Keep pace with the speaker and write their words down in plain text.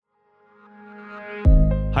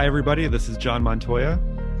Hi, everybody. This is John Montoya.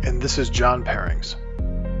 And this is John Pairings.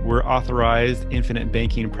 We're authorized infinite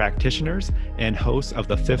banking practitioners and hosts of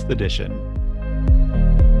the 5th edition.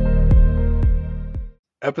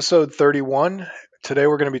 Episode 31. Today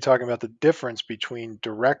we're going to be talking about the difference between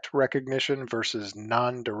direct recognition versus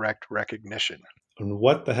non-direct recognition. And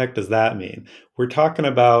what the heck does that mean? We're talking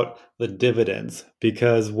about the dividends,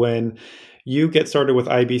 because when you get started with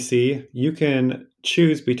IBC, you can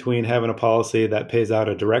choose between having a policy that pays out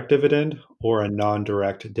a direct dividend or a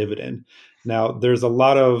non-direct dividend. Now, there's a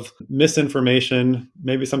lot of misinformation,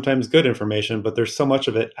 maybe sometimes good information, but there's so much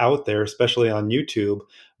of it out there, especially on YouTube,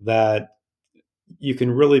 that you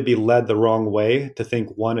can really be led the wrong way to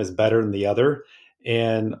think one is better than the other.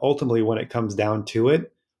 And ultimately, when it comes down to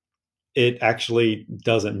it, it actually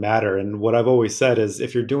doesn't matter. And what I've always said is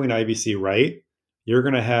if you're doing IBC right, you're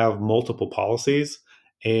going to have multiple policies,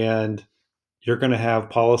 and you're going to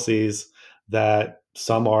have policies that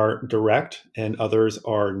some are direct and others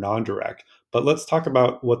are non-direct. But let's talk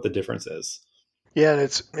about what the difference is. Yeah, and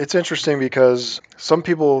it's interesting because some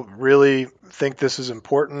people really think this is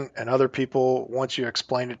important, and other people, once you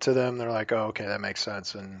explain it to them, they're like, "Oh, okay, that makes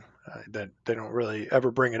sense," and that they don't really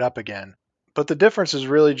ever bring it up again. But the difference is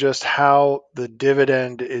really just how the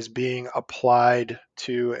dividend is being applied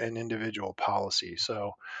to an individual policy.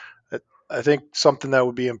 So I think something that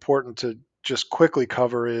would be important to just quickly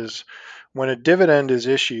cover is when a dividend is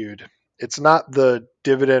issued, it's not the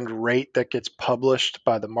dividend rate that gets published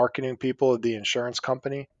by the marketing people of the insurance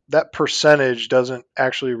company. That percentage doesn't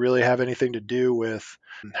actually really have anything to do with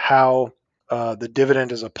how the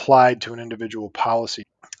dividend is applied to an individual policy.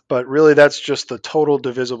 But really, that's just the total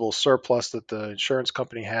divisible surplus that the insurance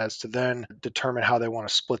company has to then determine how they want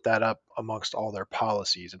to split that up amongst all their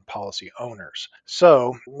policies and policy owners.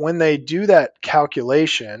 So when they do that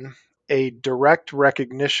calculation, a direct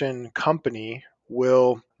recognition company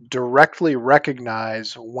will directly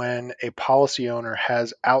recognize when a policy owner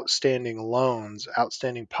has outstanding loans,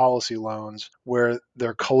 outstanding policy loans, where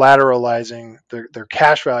they're collateralizing, their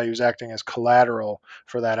cash value is acting as collateral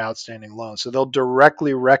for that outstanding loan. So they'll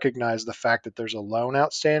directly recognize the fact that there's a loan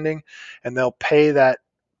outstanding, and they'll pay that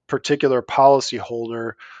particular policy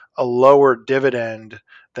holder a lower dividend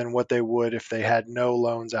than what they would if they had no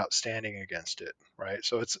loans outstanding against it, right?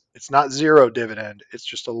 So it's not zero dividend, it's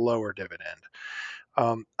just a lower dividend.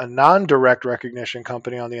 A non-direct recognition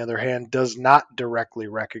company, on the other hand, does not directly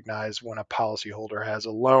recognize when a policyholder has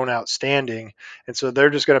a loan outstanding, and so they're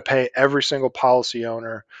just going to pay every single policy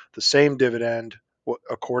owner the same dividend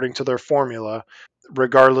according to their formula,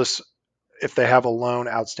 regardless if they have a loan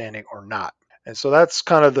outstanding or not. And so that's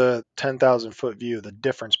kind of the 10,000 foot view, the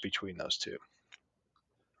difference between those two.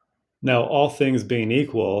 Now, all things being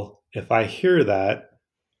equal, if I hear that,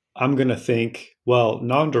 I'm going to think, well,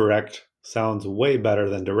 non direct sounds way better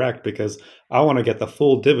than direct because I want to get the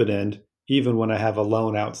full dividend even when I have a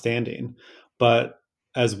loan outstanding. But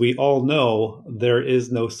as we all know, there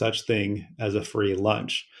is no such thing as a free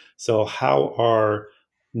lunch. So, how are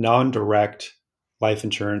non direct life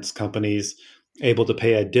insurance companies able to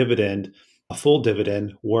pay a dividend, a full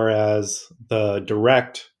dividend, whereas the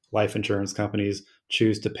direct life insurance companies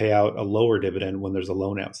choose to pay out a lower dividend when there's a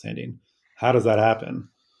loan outstanding? How does that happen?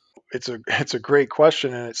 It's a great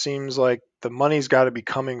question, and it seems like the money's got to be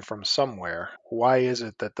coming from somewhere. Why is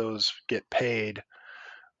it that those get paid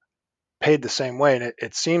the same way? And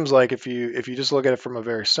it seems like if you just look at it from a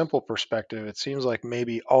very simple perspective, it seems like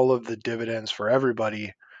maybe all of the dividends for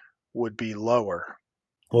everybody would be lower.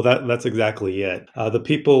 Well, that's exactly it. The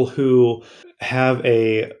people who have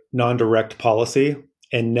a non-direct policy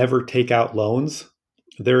and never take out loans,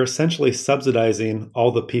 they're essentially subsidizing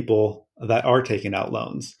all the people that are taking out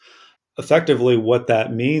loans. Effectively, what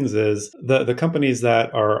that means is the companies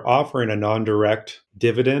that are offering a non-direct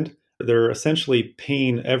dividend, they're essentially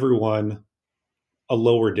paying everyone a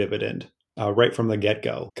lower dividend right from the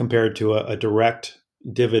get-go compared to a direct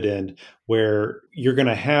dividend where you're going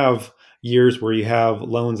to have years where you have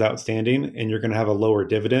loans outstanding and you're going to have a lower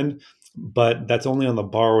dividend, but that's only on the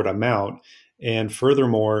borrowed amount. And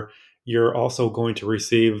furthermore, you're also going to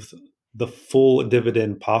receive the full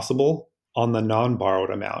dividend possible on the non-borrowed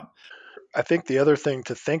amount. I think the other thing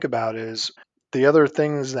to think about is the other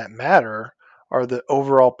things that matter are the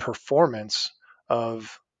overall performance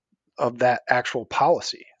of that actual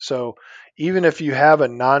policy. So even if you have a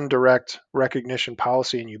non-direct recognition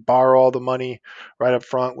policy and you borrow all the money right up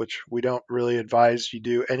front, which we don't really advise you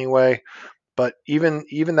do anyway, but even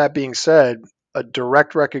that being said, a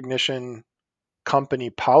direct recognition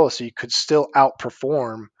company policy could still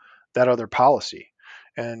outperform that other policy.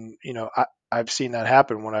 And I've seen that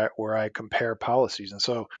happen when I where I compare policies. And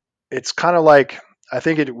so it's kind of like I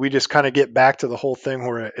think we just kind of get back to the whole thing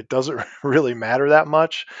where it doesn't really matter that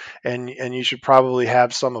much, and you should probably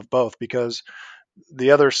have some of both, because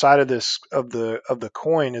the other side of this of the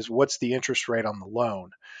coin is what's the interest rate on the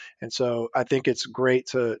loan. And so I think it's great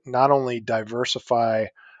to not only diversify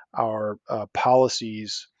our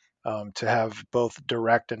policies, to have both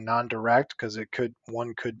direct and non-direct, because it could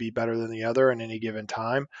one could be better than the other in any given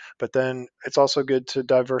time, but then it's also good to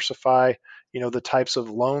diversify, the types of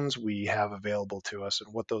loans we have available to us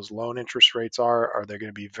and what those loan interest rates are. Are they going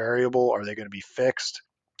to be variable? Are they going to be fixed?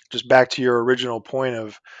 Just back to your original point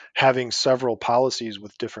of having several policies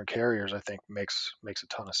with different carriers, I think makes a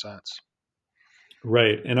ton of sense.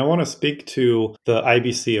 Right. And I want to speak to the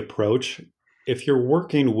IBC approach. If you're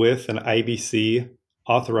working with an IBC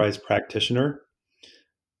authorized practitioner,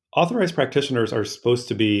 authorized practitioners are supposed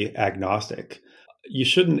to be agnostic. You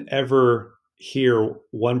shouldn't ever hear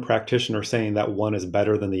one practitioner saying that one is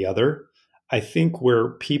better than the other. I think where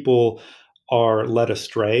people are led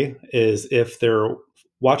astray is if they're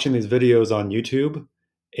watching these videos on YouTube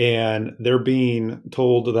and they're being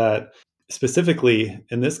told that, specifically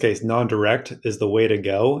in this case, non-direct is the way to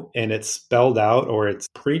go, and it's spelled out or it's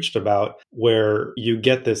preached about, where you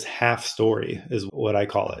get this half story is what I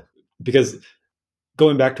call it. Because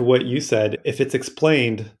going back to what you said, if it's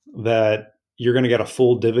explained that you're going to get a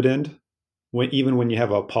full dividend even when you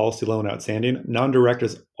have a policy loan outstanding, non-direct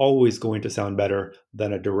is always going to sound better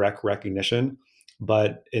than a direct recognition.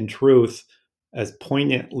 But in truth, as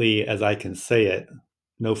poignantly as I can say it,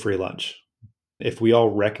 no free lunch. If we all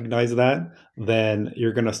recognize that, then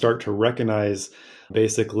you're going to start to recognize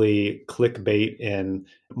basically clickbait and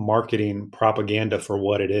marketing propaganda for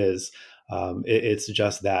what it is. It's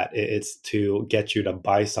just that it's to get you to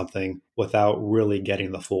buy something without really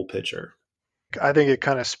getting the full picture. I think it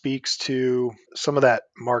kind of speaks to some of that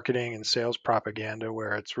marketing and sales propaganda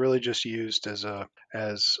where it's really just used as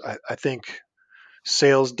I think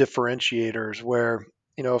sales differentiators, where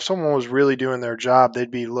if someone was really doing their job,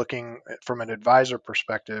 they'd be looking from an advisor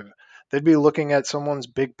perspective, they'd be looking at someone's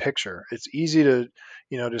big picture. It's easy to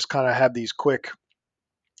just kind of have these quick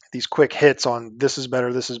hits on this is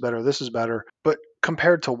better, this is better, this is better, but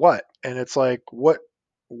compared to what? And it's like, what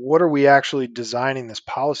are we actually designing this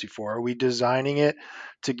policy for? Are we designing it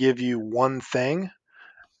to give you one thing?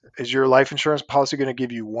 Is your life insurance policy going to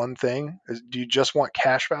give you one thing? Do you just want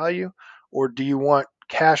cash value, or do you want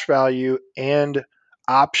cash value and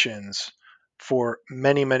options for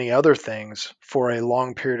many, many other things for a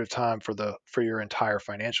long period of time for your entire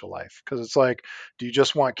financial life? Because it's like, do you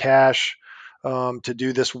just want cash, to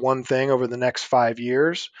do this one thing over the next 5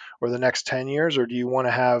 years or the next 10 years, or do you want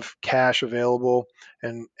to have cash available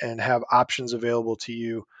and have options available to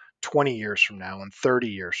you 20 years from now and 30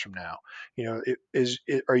 years from now?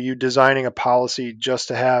 Are you designing a policy just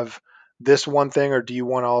to have this one thing, or do you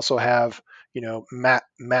want to also have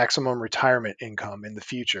maximum retirement income in the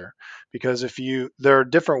future? Because there are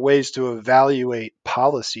different ways to evaluate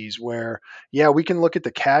policies where, yeah, we can look at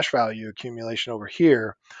the cash value accumulation over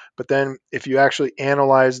here, but then if you actually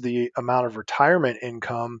analyze the amount of retirement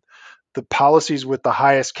income, the policies with the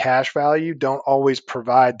highest cash value don't always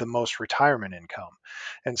provide the most retirement income.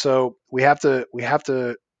 And so we have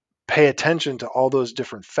to pay attention to all those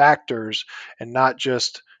different factors and not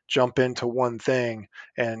just jump into one thing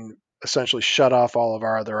and essentially shut off all of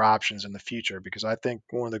our other options in the future. Because I think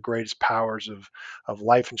one of the greatest powers of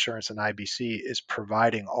life insurance and IBC is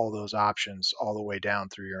providing all those options all the way down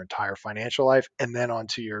through your entire financial life and then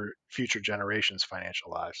onto your future generations'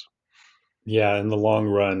 financial lives. Yeah, in the long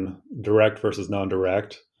run, direct versus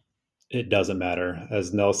non-direct, it doesn't matter.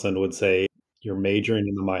 As Nelson would say, you're majoring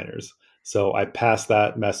in the minors. So I pass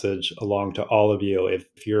that message along to all of you. If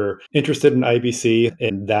you're interested in IBC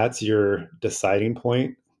and that's your deciding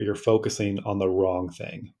point, you're focusing on the wrong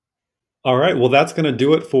thing. All right. Well, that's going to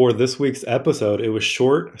do it for this week's episode. It was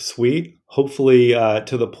short, sweet, hopefully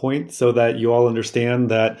to the point, so that you all understand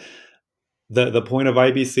that the point of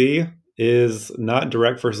IBC is not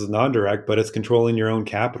direct versus non-direct, but it's controlling your own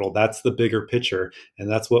capital. That's the bigger picture,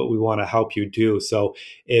 and that's what we want to help you do. So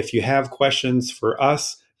if you have questions for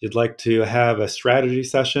us, you'd like to have a strategy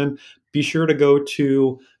session, be sure to go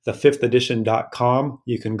to thefifthedition.com.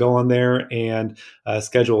 You can go on there and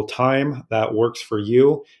schedule time that works for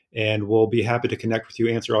you, and we'll be happy to connect with you,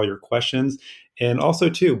 answer all your questions. And also,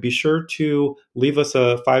 too, be sure to leave us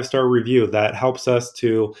a 5-star review. That helps us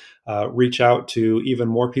to reach out to even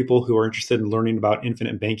more people who are interested in learning about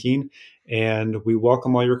infinite banking. And we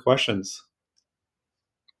welcome all your questions.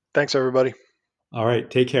 Thanks, everybody. All right.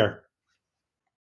 Take care.